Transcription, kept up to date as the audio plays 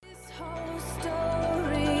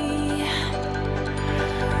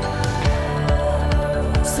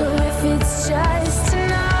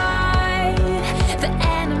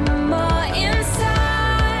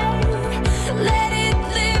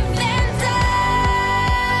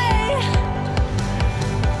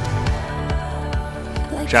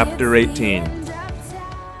Chapter 18.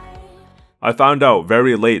 I found out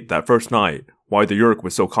very late that first night why the Yeerk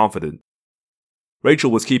was so confident.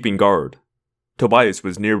 Rachel was keeping guard. Tobias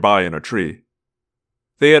was nearby in a tree.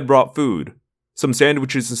 They had brought food, some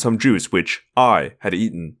sandwiches and some juice which I had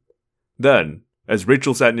eaten. Then, as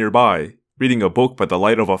Rachel sat nearby, reading a book by the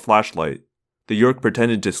light of a flashlight, the Yeerk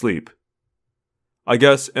pretended to sleep. I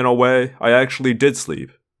guess, in a way, I actually did sleep.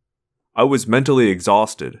 I was mentally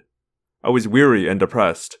exhausted. I was weary and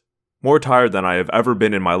depressed, more tired than I have ever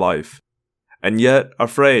been in my life, and yet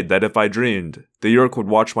afraid that if I dreamed, the Yeerk would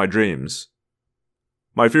watch my dreams.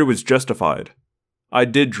 My fear was justified. I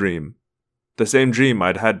did dream. The same dream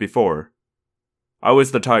I'd had before. I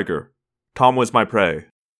was the tiger. Tom was my prey.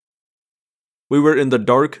 We were in the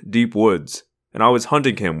dark, deep woods, and I was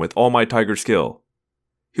hunting him with all my tiger skill.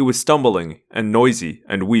 He was stumbling and noisy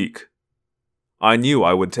and weak. I knew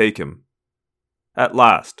I would take him. At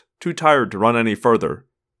last, too tired to run any further,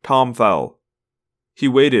 Tom fell. He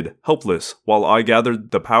waited, helpless, while I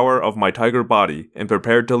gathered the power of my tiger body and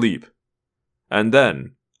prepared to leap. And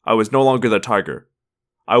then, I was no longer the tiger.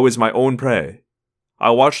 I was my own prey.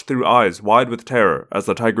 I watched through eyes wide with terror as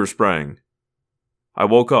the tiger sprang. I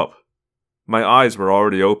woke up. My eyes were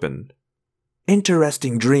already open.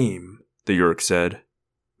 "Interesting dream," the Yeerk said.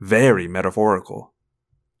 "Very metaphorical."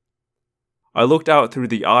 I looked out through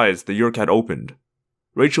the eyes the Yeerk had opened.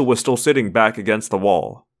 Rachel was still sitting back against the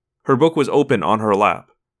wall. Her book was open on her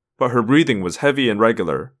lap, but her breathing was heavy and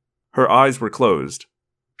regular. Her eyes were closed.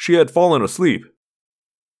 She had fallen asleep.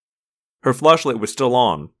 Her flashlight was still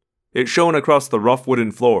on. It shone across the rough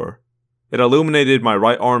wooden floor. It illuminated my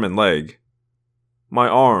right arm and leg. My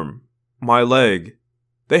arm, my leg,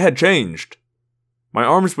 they had changed. My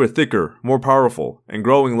arms were thicker, more powerful, and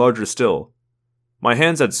growing larger still. My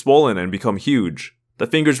hands had swollen and become huge. The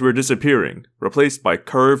fingers were disappearing, replaced by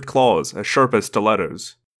curved claws as sharp as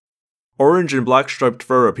stilettos. Orange and black striped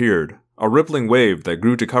fur appeared, a rippling wave that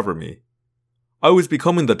grew to cover me. I was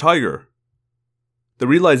becoming the tiger. The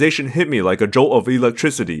realization hit me like a jolt of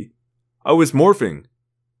electricity. I was morphing.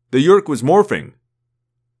 The Yeerk was morphing.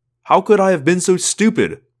 How could I have been so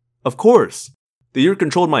stupid? Of course. The Yeerk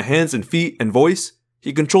controlled my hands and feet and voice.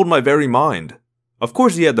 He controlled my very mind. Of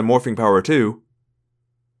course he had the morphing power too.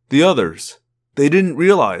 The others, they didn't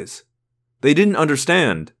realize. They didn't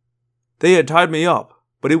understand. They had tied me up,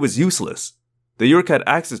 but it was useless. The Yeerk had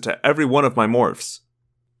access to every one of my morphs.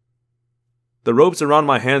 The ropes around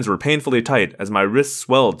my hands were painfully tight as my wrists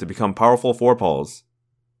swelled to become powerful forepaws.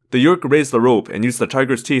 The Yeerk raised the rope and used the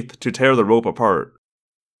tiger's teeth to tear the rope apart.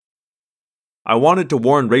 I wanted to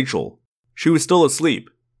warn Rachel. She was still asleep.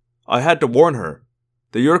 I had to warn her.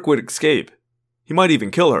 The Yeerk would escape. He might even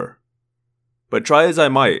kill her. But try as I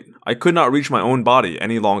might, I could not reach my own body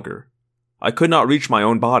any longer. I could not reach my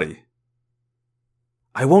own body.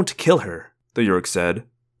 "I won't kill her," the Yeerk said.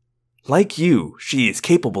 "Like you, she is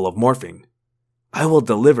capable of morphing. I will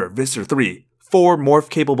deliver Visser 3 4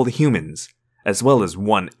 morph-capable humans, as well as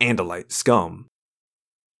 1 Andalite scum."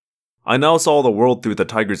 I now saw the world through the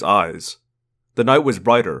tiger's eyes. The night was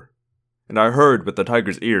brighter, and I heard with the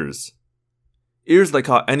tiger's ears. Ears that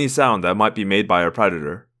caught any sound that might be made by a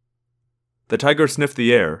predator. The tiger sniffed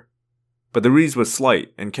the air, but the breeze was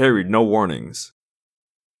slight and carried no warnings.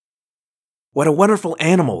 "What a wonderful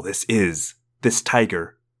animal this is, this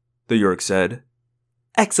tiger," the Yeerk said.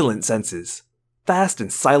 "Excellent senses, fast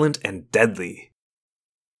and silent and deadly."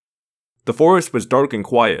 The forest was dark and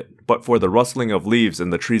quiet, but for the rustling of leaves in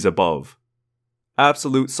the trees above.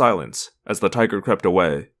 Absolute silence as the tiger crept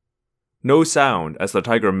away. No sound as the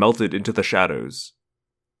tiger melted into the shadows.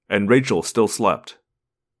 And Rachel still slept.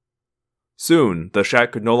 Soon, the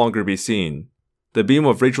shack could no longer be seen. The beam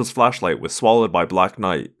of Rachel's flashlight was swallowed by black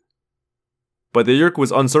night. But the Yeerk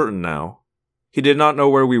was uncertain now. He did not know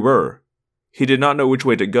where we were. He did not know which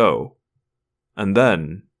way to go. And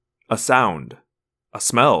then, a sound. A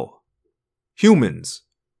smell. Humans.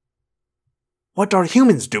 "What are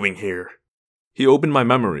humans doing here?" He opened my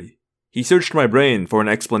memory. He searched my brain for an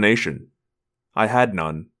explanation. I had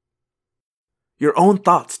none. "Your own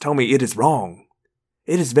thoughts tell me it is wrong.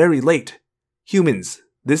 It is very late. Humans,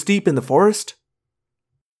 this deep in the forest?"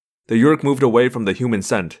 The Yeerk moved away from the human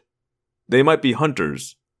scent. They might be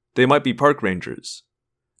hunters. They might be park rangers.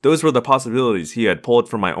 Those were the possibilities he had pulled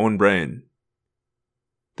from my own brain.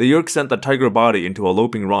 The Yeerk sent the tiger body into a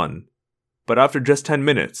loping run. But after just 10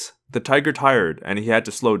 minutes, the tiger tired and he had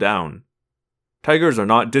to slow down. Tigers are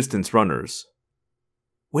not distance runners.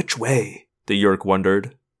 "Which way?" the Yeerk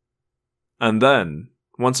wondered. And then,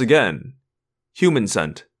 once again, human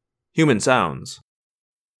scent, human sounds.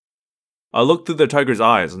 I looked through the tiger's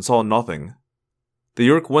eyes and saw nothing. The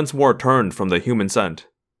Yeerk once more turned from the human scent.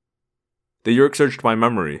 The Yeerk searched my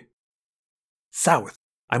memory. South.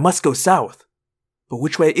 I must go south. But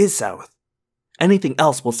which way is south? Anything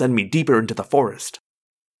else will send me deeper into the forest.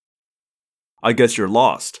 I guess you're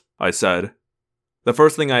lost, I said. The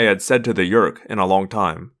first thing I had said to the Yeerk in a long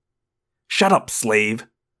time. Shut up, slave.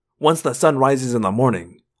 Once the sun rises in the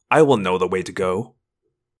morning, I will know the way to go.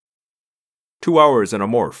 2 hours in a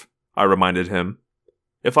morph, I reminded him.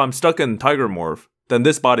 If I'm stuck in Tiger Morph, then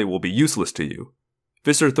this body will be useless to you.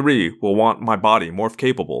 Visser 3 will want my body morph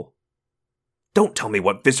capable. Don't tell me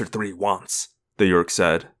what Visser 3 wants, the Yeerk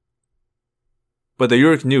said. But the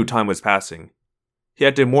Yeerk knew time was passing. He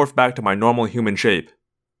had to morph back to my normal human shape.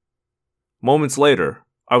 Moments later,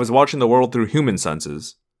 I was watching the world through human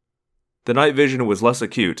senses. The night vision was less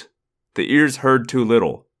acute. The ears heard too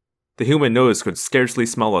little. The human nose could scarcely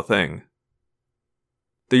smell a thing.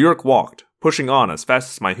 The Yeerk walked, pushing on as fast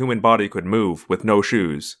as my human body could move with no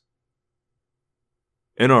shoes.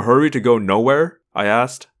 In a hurry to go nowhere? I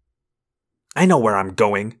asked. I know where I'm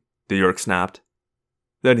going, the Yeerk snapped.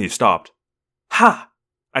 Then he stopped. Ha!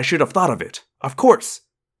 I should have thought of it. Of course.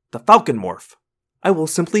 The Falcon Morph. I will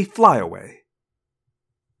simply fly away.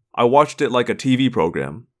 I watched it like a TV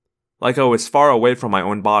program, like I was far away from my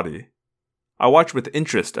own body. I watched with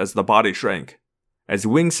interest as the body shrank, as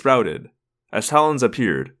wings sprouted, as talons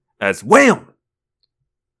appeared, as wham!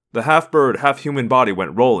 The half-bird, half-human body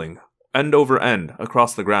went rolling, end over end,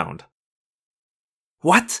 across the ground.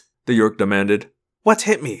 What? The Yeerk demanded. What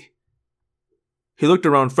hit me? He looked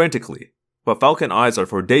around frantically, but falcon eyes are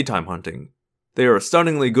for daytime hunting. They are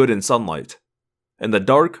stunningly good in sunlight. In the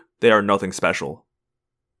dark, they are nothing special.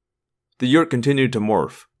 The Yeerk continued to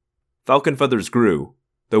morph. Falcon feathers grew.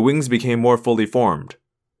 The wings became more fully formed.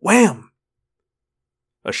 Wham!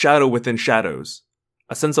 A shadow within shadows.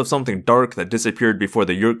 A sense of something dark that disappeared before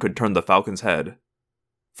the Yeerk could turn the falcon's head.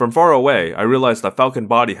 From far away, I realized the falcon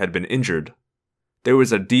body had been injured. There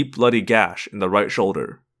was a deep bloody gash in the right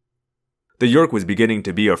shoulder. The Yeerk was beginning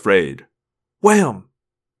to be afraid. Wham!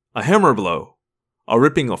 A hammer blow. A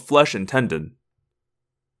ripping of flesh and tendon.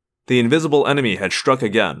 The invisible enemy had struck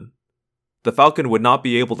again. The falcon would not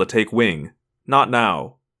be able to take wing. Not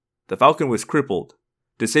now. The falcon was crippled,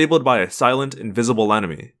 disabled by a silent, invisible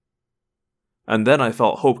enemy. And then I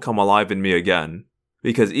felt hope come alive in me again,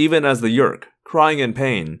 because even as the Yeerk, crying in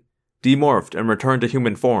pain, demorphed and returned to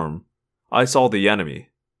human form, I saw the enemy.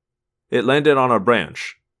 It landed on a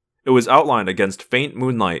branch. It was outlined against faint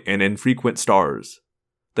moonlight and infrequent stars.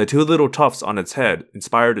 The 2 little tufts on its head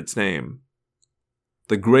inspired its name.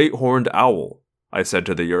 The Great Horned Owl, I said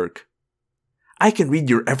to the Yeerk. I can read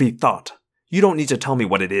your every thought. You don't need to tell me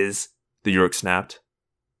what it is, the Yeerk snapped.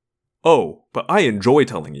 Oh, but I enjoy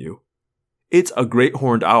telling you. It's a great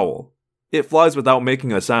horned owl. It flies without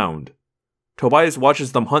making a sound. Tobias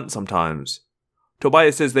watches them hunt sometimes.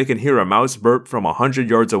 Tobias says they can hear a mouse burp from 100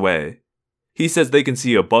 yards away. He says they can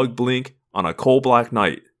see a bug blink on a coal-black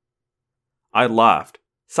night. I laughed,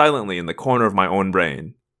 silently in the corner of my own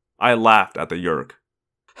brain. I laughed at the Yeerk.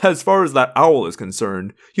 As far as that owl is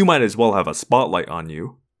concerned, you might as well have a spotlight on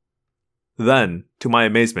you. Then, to my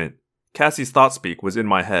amazement, Cassie's thought-speak was in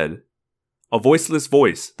my head. A voiceless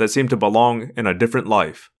voice that seemed to belong in a different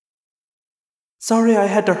life. Sorry I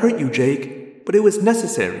had to hurt you, Jake, but it was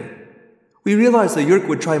necessary. We realized the Yeerk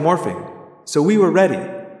would try morphing, so we were ready.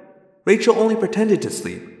 Rachel only pretended to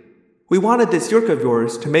sleep. We wanted this Yeerk of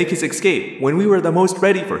yours to make his escape when we were the most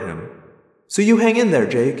ready for him. So you hang in there,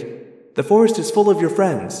 Jake. The forest is full of your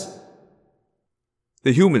friends.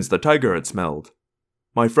 The humans the tiger had smelled.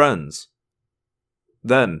 My friends.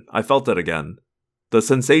 Then I felt it again. The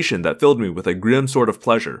sensation that filled me with a grim sort of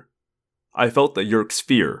pleasure. I felt the Yeerk's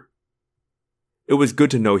fear. It was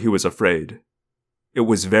good to know he was afraid. It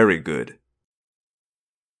was very good.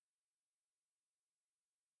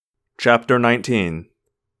 Chapter 19.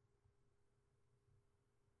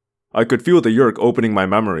 I could feel the Yeerk opening my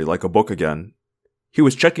memory like a book again. He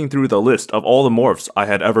was checking through the list of all the morphs I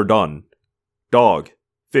had ever done. Dog,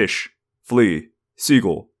 fish, flea,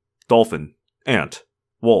 seagull, dolphin, ant,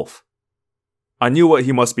 wolf. I knew what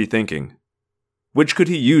he must be thinking. Which could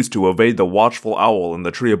he use to evade the watchful owl in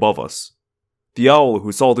the tree above us? The owl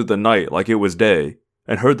who saw through the night like it was day,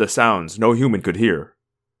 and heard the sounds no human could hear.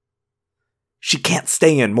 She can't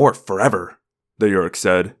stay in morph forever, the Yeerk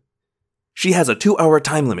said. She has a 2-hour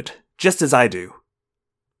time limit, just as I do.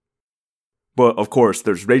 But of course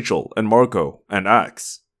there's Rachel and Marco and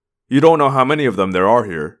Axe. You don't know how many of them there are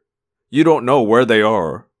here. You don't know where they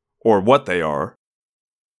are, or what they are.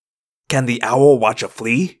 Can the owl watch a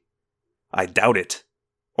flea? I doubt it.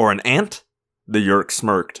 Or an ant? The Yeerk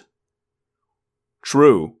smirked.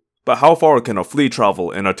 True, but how far can a flea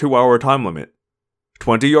travel in a 2-hour time limit?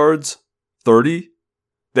 20 yards? 30?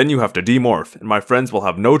 Then you have to demorph, and my friends will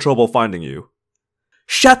have no trouble finding you.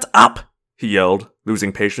 Shut up! He yelled,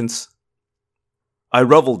 losing patience. I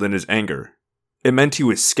reveled in his anger. It meant he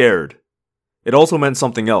was scared. It also meant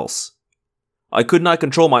something else. I could not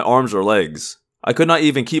control my arms or legs. I could not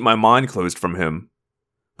even keep my mind closed from him.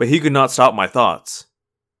 But he could not stop my thoughts.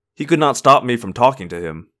 He could not stop me from talking to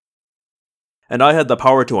him. And I had the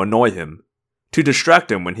power to annoy him, to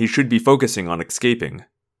distract him when he should be focusing on escaping.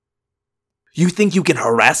 You think you can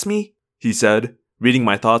harass me? He said, reading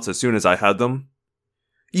my thoughts as soon as I had them.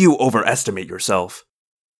 You overestimate yourself.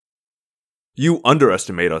 You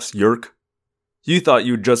underestimate us, Yeerk. You thought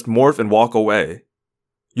you'd just morph and walk away.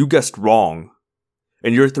 You guessed wrong.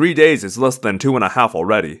 And your 3 days is less than 2.5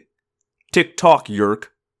 already. Tick-tock, Yeerk.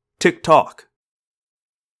 Tick-tock.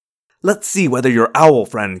 Let's see whether your owl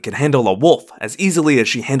friend can handle a wolf as easily as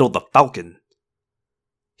she handled the falcon.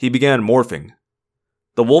 He began morphing.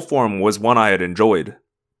 The wolf form was one I had enjoyed.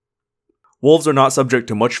 Wolves are not subject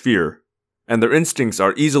to much fear, and their instincts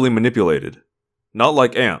are easily manipulated, not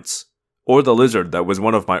like ants, or the lizard that was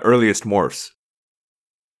one of my earliest morphs.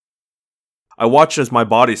 I watched as my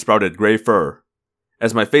body sprouted gray fur,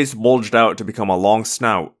 as my face bulged out to become a long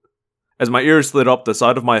snout, as my ears slid up the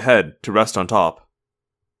side of my head to rest on top.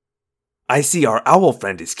 I see our owl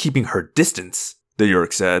friend is keeping her distance, the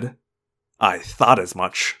Yeerk said. I thought as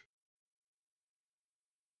much.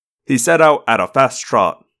 He set out at a fast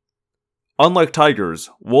trot. Unlike tigers,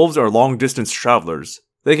 wolves are long-distance travelers.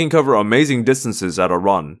 They can cover amazing distances at a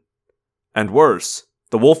run. And worse,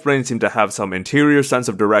 the wolf brain seemed to have some interior sense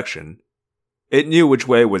of direction. It knew which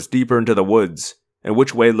way was deeper into the woods, and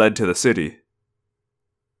which way led to the city.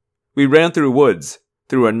 We ran through woods,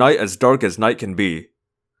 through a night as dark as night can be.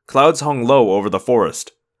 Clouds hung low over the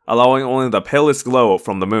forest, allowing only the palest glow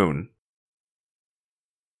from the moon.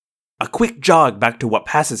 A quick jog back to what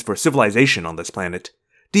passes for civilization on this planet.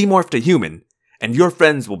 Demorph to human, and your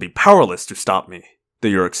friends will be powerless to stop me, the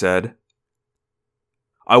Yeerk said.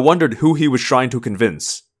 I wondered who he was trying to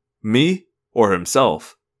convince, me or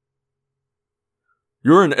himself.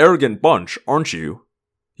 You're an arrogant bunch, aren't you?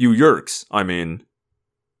 You Yeerks, I mean.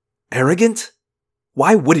 Arrogant?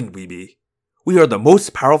 Why wouldn't we be? We are the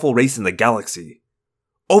most powerful race in the galaxy.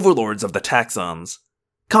 Overlords of the Taxons.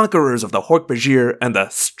 Conquerors of the Hork-Bajir and the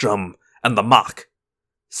Strum and the Mach.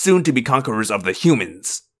 Soon to be conquerors of the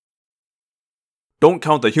humans. Don't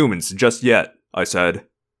count the humans just yet, I said.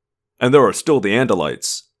 And there are still the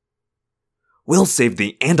Andalites. We'll save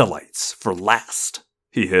the Andalites for last,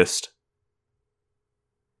 he hissed.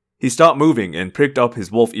 He stopped moving and pricked up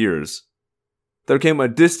his wolf ears. There came a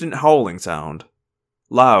distant howling sound.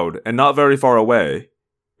 Loud and not very far away.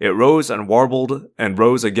 It rose and warbled and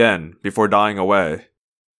rose again before dying away.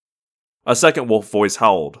 A second wolf voice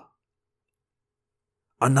howled.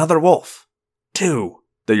 Another wolf. 2,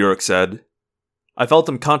 the Yeerk said. I felt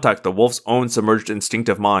him contact the wolf's own submerged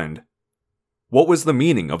instinctive mind. What was the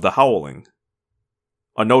meaning of the howling?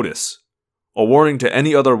 A notice. A warning to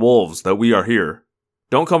any other wolves that we are here.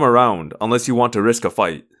 Don't come around unless you want to risk a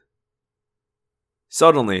fight.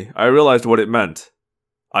 Suddenly, I realized what it meant.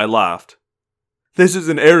 I laughed. This is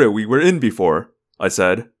an area we were in before, I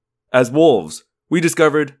said. As wolves, we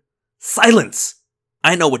discovered... Silence!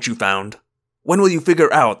 I know what you found. When will you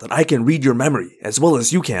figure out that I can read your memory as well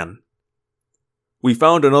as you can? We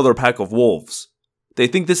found another pack of wolves. They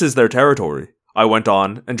think this is their territory, I went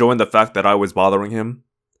on, enjoying the fact that I was bothering him.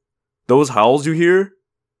 Those howls you hear?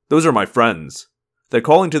 Those are my friends. They're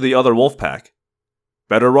calling to the other wolf pack.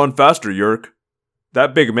 Better run faster, Yeerk.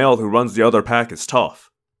 That big male who runs the other pack is tough.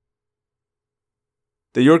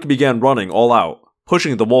 The Yeerk began running all out,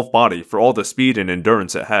 pushing the wolf body for all the speed and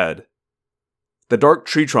endurance it had. The dark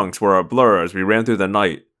tree trunks were a blur as we ran through the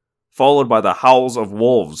night, followed by the howls of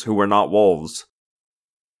wolves who were not wolves.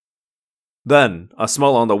 Then, a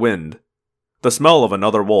smell on the wind. The smell of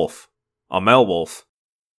another wolf. A male wolf.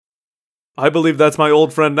 I believe that's my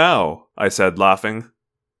old friend now, I said, laughing.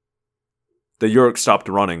 The Yeerk stopped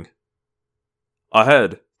running.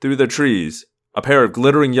 Ahead, through the trees, a pair of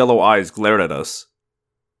glittering yellow eyes glared at us.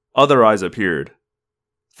 Other eyes appeared.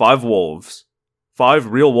 5 wolves. 5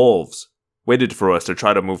 real wolves. Waited for us to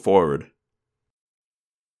try to move forward.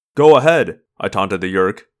 Go ahead, I taunted the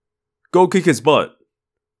Yeerk. Go kick his butt.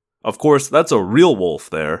 Of course, that's a real wolf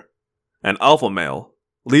there. An alpha male,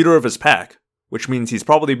 leader of his pack, which means he's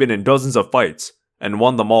probably been in dozens of fights and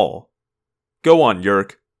won them all. Go on,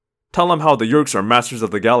 Yeerk. Tell him how the Yeerks are masters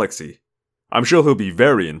of the galaxy. I'm sure he'll be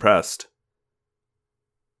very impressed.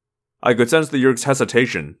 I could sense the Yeerk's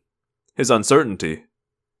hesitation, his uncertainty.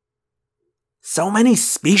 So many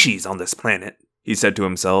species on this planet, he said to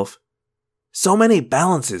himself. So many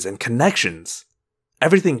balances and connections.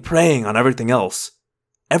 Everything preying on everything else.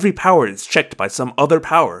 Every power is checked by some other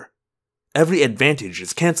power. Every advantage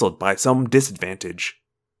is cancelled by some disadvantage.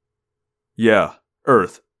 Yeah,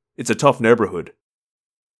 Earth. It's a tough neighborhood.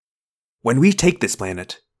 When we take this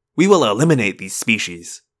planet, we will eliminate these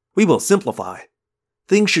species. We will simplify.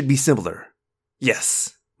 Things should be simpler.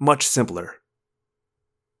 Yes, much simpler.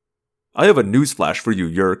 I have a newsflash for you,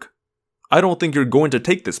 Yeerk. I don't think you're going to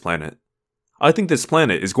take this planet. I think this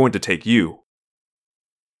planet is going to take you.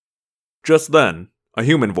 Just then, a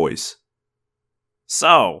human voice.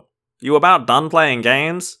 So, you about done playing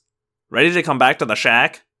games? Ready to come back to the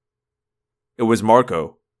shack? It was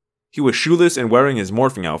Marco. He was shoeless and wearing his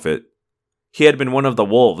morphing outfit. He had been one of the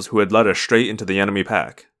wolves who had led us straight into the enemy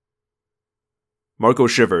pack. Marco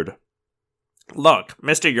shivered. Look,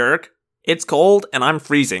 Mr. Yeerk, it's cold and I'm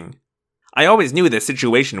freezing. I always knew this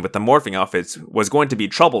situation with the morphing outfits was going to be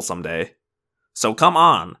trouble someday. So come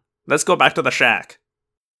on, let's go back to the shack.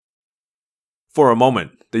 For a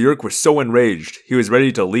moment, the Yeerk was so enraged he was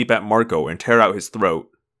ready to leap at Marco and tear out his throat.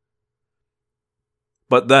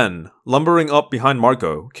 But then, lumbering up behind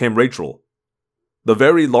Marco, came Rachel. The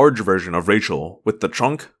very large version of Rachel, with the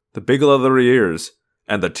trunk, the big leathery ears,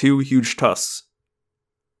 and the 2 huge tusks.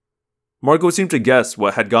 Marco seemed to guess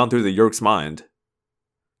what had gone through the Yeerk's mind.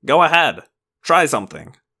 Go ahead, try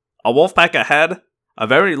something. A wolf pack ahead, a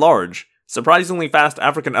very large, surprisingly fast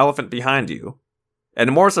African elephant behind you,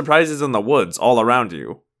 and more surprises in the woods all around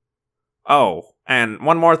you. Oh, and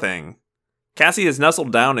one more thing. Cassie is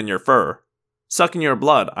nestled down in your fur, sucking your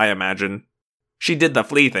blood, I imagine. She did the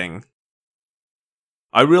flea thing.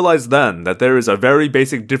 I realized then that there is a very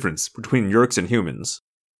basic difference between Yeerks and humans.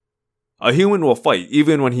 A human will fight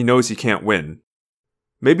even when he knows he can't win.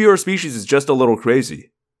 Maybe our species is just a little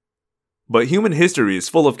crazy. But human history is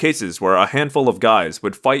full of cases where a handful of guys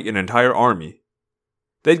would fight an entire army.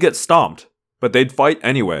 They'd get stomped, but they'd fight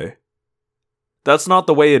anyway. That's not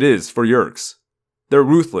the way it is for Yeerks. They're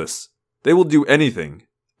ruthless. They will do anything,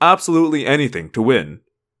 absolutely anything, to win.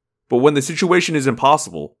 But when the situation is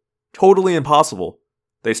impossible, totally impossible,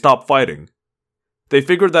 they stop fighting. They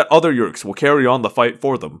figure that other Yeerks will carry on the fight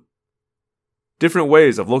for them. Different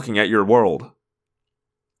ways of looking at your world.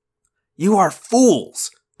 You are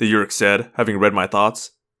fools, the Yeerk said, having read my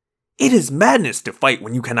thoughts. It is madness to fight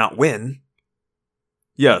when you cannot win.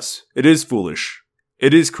 Yes, it is foolish.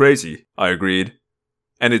 It is crazy, I agreed.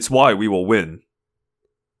 And it's why we will win.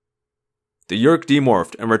 The Yeerk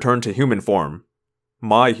demorphed and returned to human form.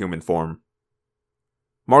 My human form.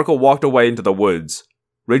 Marco walked away into the woods.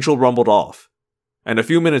 Rachel rumbled off. And a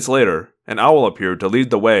few minutes later, an owl appeared to lead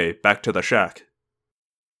the way back to the shack.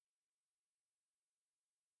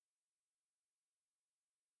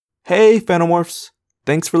 Hey, Phanomorphs!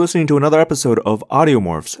 Thanks for listening to another episode of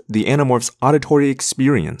Audiomorphs, the Animorphs Auditory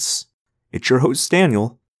Experience. It's your host,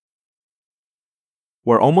 Daniel.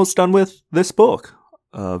 We're almost done with this book.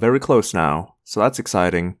 Very close now, so that's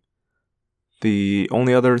exciting. The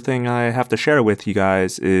only other thing I have to share with you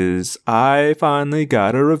guys is I finally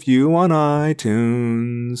got a review on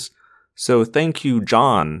iTunes. So thank you,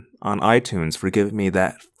 John, on iTunes for giving me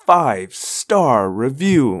that 5-star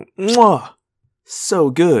review. Mwah! So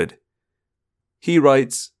good. He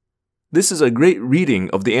writes, "This is a great reading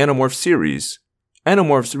of the Animorphs series.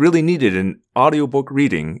 Animorphs really needed an audiobook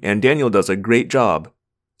reading, and Daniel does a great job.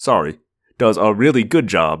 Does a really good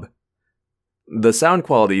job. The sound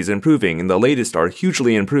quality is improving, and the latest are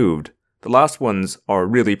hugely improved. The last ones are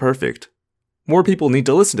really perfect. More people need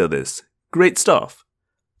to listen to this. Great stuff.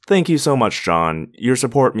 Thank you so much, John. Your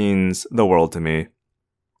support means the world to me.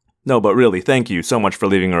 No, but really, thank you so much for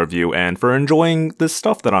leaving a review and for enjoying the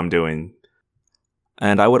stuff that I'm doing.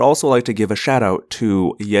 And I would also like to give a shout out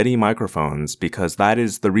to Yeti microphones, because that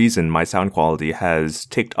is the reason my sound quality has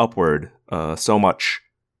ticked upward so much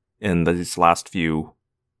in these last few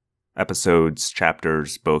episodes,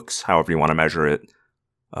 chapters, books, however you want to measure it.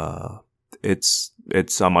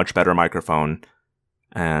 It's a much better microphone,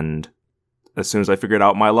 and as soon as I figured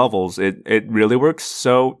out my levels, it really works.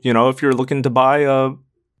 So, if you're looking to buy a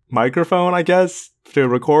microphone, I guess, to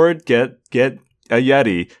record, get a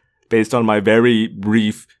Yeti. Based on my very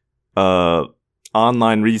brief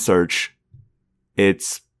online research,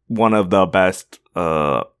 it's one of the best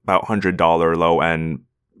about $100 low-end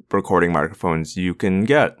recording microphones you can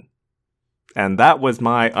get. And that was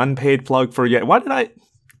my unpaid plug for Yeti. Why did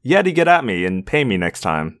Yeti get at me and pay me next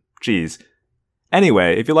time? Jeez.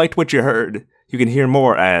 Anyway, if you liked what you heard, you can hear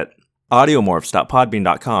more at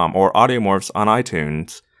audiomorphs.podbean.com or audiomorphs on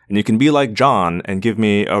iTunes. And you can be like John and give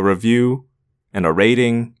me a review and a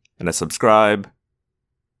rating and a subscribe.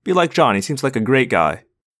 Be like John, he seems like a great guy.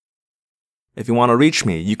 If you want to reach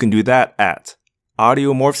me, you can do that at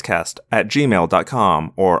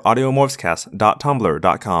audiomorphscast@gmail.com or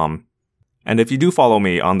audiomorphscast.tumblr.com. And if you do follow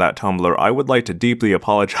me on that Tumblr, I would like to deeply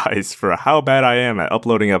apologize for how bad I am at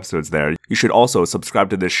uploading episodes there. You should also subscribe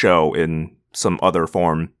to this show in some other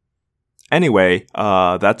form. Anyway,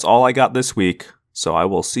 that's all I got this week, so I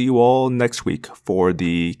will see you all next week for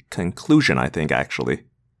the conclusion, I think, actually.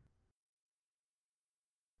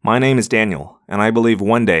 My name is Daniel, and I believe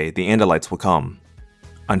one day the Andalites will come.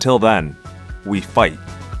 Until then, we fight.